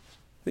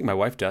 I think my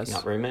wife does.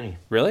 Not very many.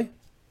 Really?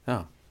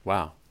 Oh,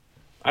 wow.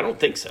 I don't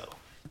think so.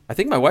 I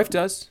think my wife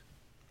does,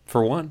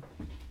 for one.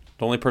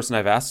 The only person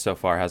I've asked so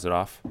far has it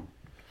off.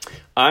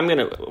 I'm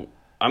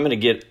gonna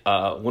get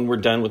when we're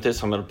done with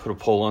this, I'm gonna put a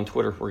poll on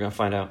Twitter. We're gonna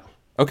find out.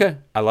 Okay,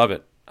 I love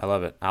it.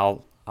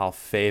 I'll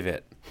fave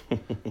it.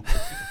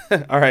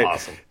 All right.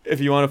 Awesome. If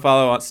you want to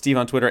follow Steve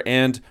on Twitter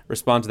and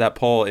respond to that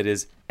poll, it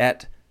is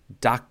at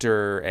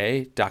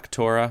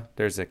Doctora.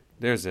 There's a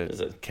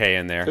K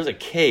in there. There's a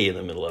K in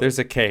the middle of it. There's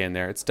a K in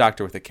there. It's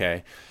Doctor with a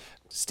K.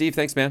 Steve,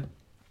 thanks, man.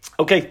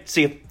 Okay,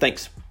 see you.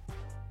 Thanks.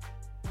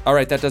 All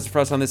right, that does it for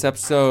us on this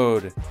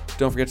episode.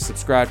 Don't forget to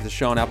subscribe to the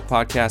show on Apple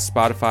Podcasts,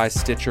 Spotify,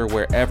 Stitcher,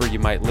 wherever you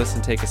might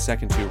listen. Take a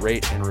second to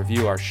rate and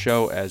review our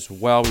show as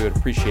well. We would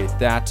appreciate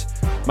that.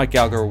 Mike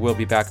Gallagher will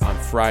be back on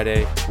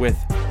Friday with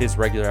his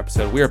regular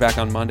episode. We are back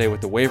on Monday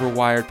with the Waiver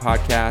Wired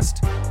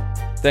podcast.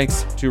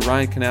 Thanks to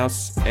Ryan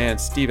Knaus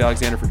and Steve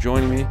Alexander for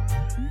joining me.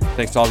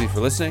 Thanks to all of you for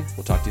listening.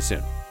 We'll talk to you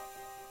soon.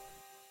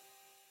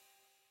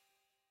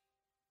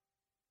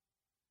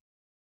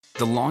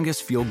 The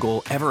longest field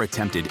goal ever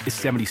attempted is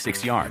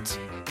 76 yards.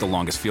 The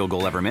longest field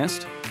goal ever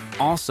missed?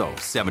 Also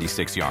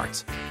 76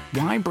 yards.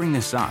 Why bring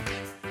this up?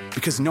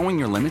 Because knowing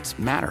your limits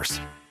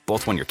matters,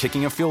 both when you're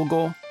kicking a field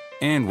goal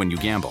and when you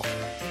gamble.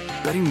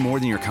 Betting more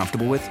than you're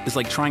comfortable with is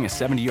like trying a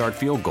 70-yard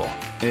field goal.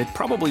 It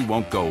probably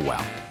won't go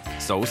well.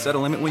 So set a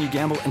limit when you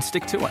gamble and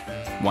stick to it.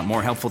 Want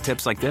more helpful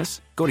tips like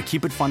this? Go to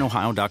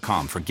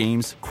keepitfunohio.com for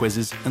games,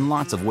 quizzes, and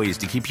lots of ways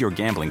to keep your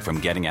gambling from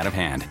getting out of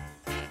hand.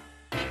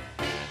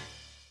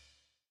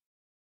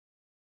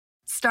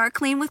 Start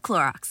clean with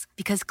Clorox,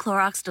 because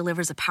Clorox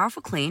delivers a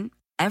powerful clean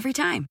every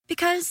time.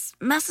 Because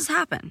messes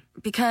happen.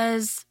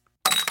 Because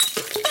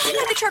I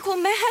got a charcoal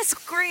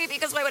mask. Great,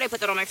 because why would I put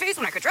that on my face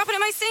when I could drop it in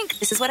my sink?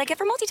 This is what I get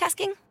for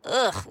multitasking.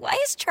 Ugh, why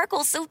is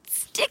charcoal so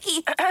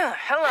sticky?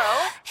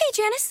 Hello? Hey,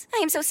 Janice. I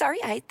am so sorry.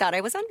 I thought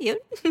I was on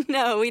mute.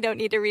 No, we don't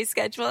need to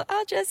reschedule.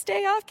 I'll just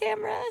stay off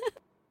camera.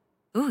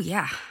 Ooh,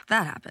 yeah,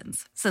 that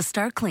happens. So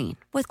start clean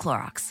with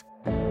Clorox.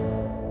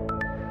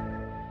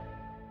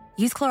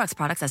 Use Clorox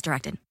products as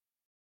directed.